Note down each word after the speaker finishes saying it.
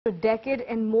A decade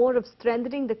and more of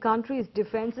strengthening the country's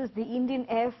defenses, the Indian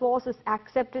Air Force has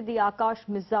accepted the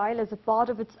Akash-Missile as a part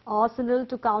of its arsenal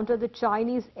to counter the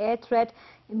Chinese air threat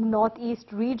in the northeast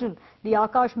region. The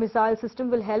Akash-Missile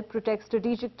system will help protect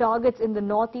strategic targets in the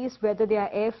northeast, whether they are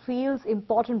airfields,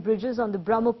 important bridges on the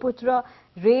Brahmaputra,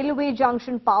 railway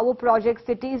junction, power projects,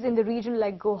 cities in the region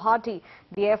like Guwahati.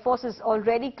 The Air Force has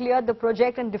already cleared the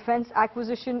Project and Defence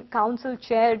Acquisition Council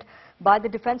chaired by the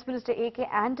Defence Minister A.K.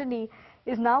 Antony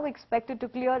is now expected to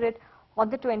clear it on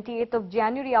the 28th of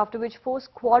January, after which 4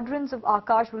 squadrons of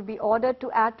Akash will be ordered to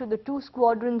add to the 2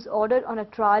 squadrons ordered on a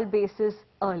trial basis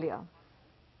earlier.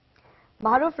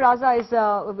 Maharuf Raza is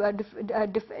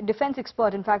a defense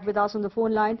expert, in fact, with us on the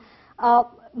phone line.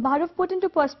 Maharuf, put into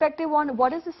perspective on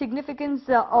what is the significance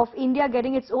of India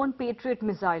getting its own Patriot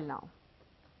missile now?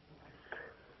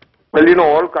 Well,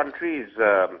 all countries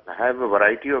have a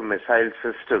variety of missile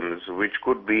systems which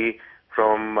could be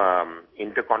from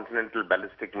intercontinental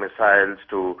ballistic missiles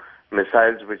to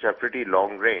missiles which are pretty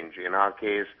long range, in our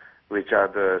case, which are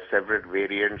the separate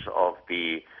variants of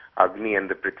the Agni and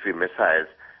the Prithvi missiles,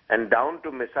 and down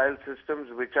to missile systems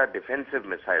which are defensive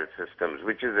missile systems,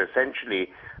 which is essentially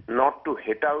not to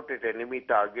hit out at enemy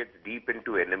targets deep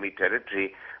into enemy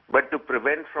territory, but to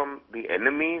prevent from the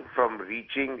enemy from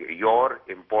reaching your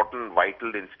important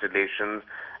vital installations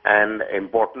and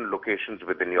important locations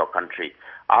within your country.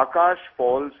 Akash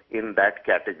falls in that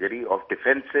category of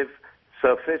defensive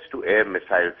surface-to-air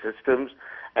missile systems,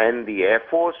 and the Air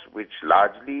Force, which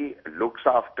largely looks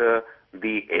after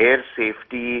the air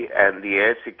safety and the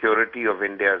air security of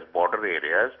India's border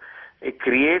areas, it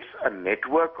creates a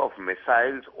network of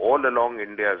missiles all along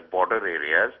India's border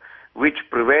areas, which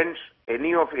prevents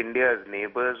any of India's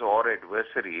neighbors or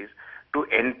adversaries to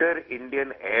enter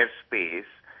Indian airspace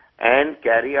and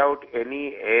carry out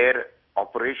any air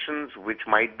operations which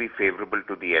might be favorable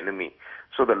to the enemy.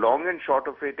 So the long and short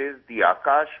of it is the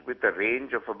Akash, with a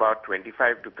range of about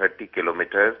 25 to 30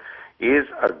 kilometers, is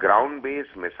a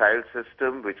ground-based missile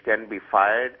system which can be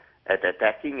fired at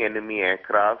attacking enemy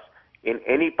aircrafts in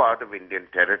any part of Indian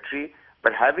territory.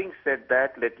 But having said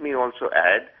that, let me also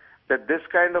add that this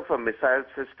kind of a missile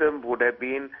system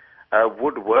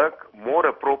would work more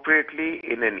appropriately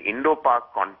in an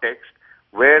Indo-Pak context,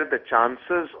 where the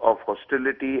chances of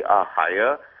hostility are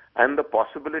higher and the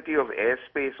possibility of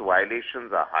airspace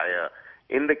violations are higher.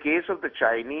 In the case of the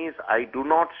Chinese, I do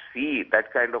not see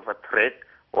that kind of a threat,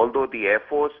 although the Air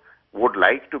Force would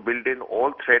like to build in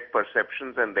all threat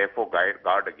perceptions and therefore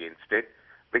guard against it,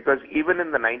 because even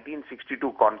in the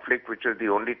 1962 conflict, which is the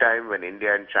only time when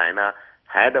India and China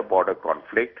had a border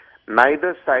conflict,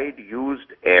 neither side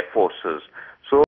used air forces.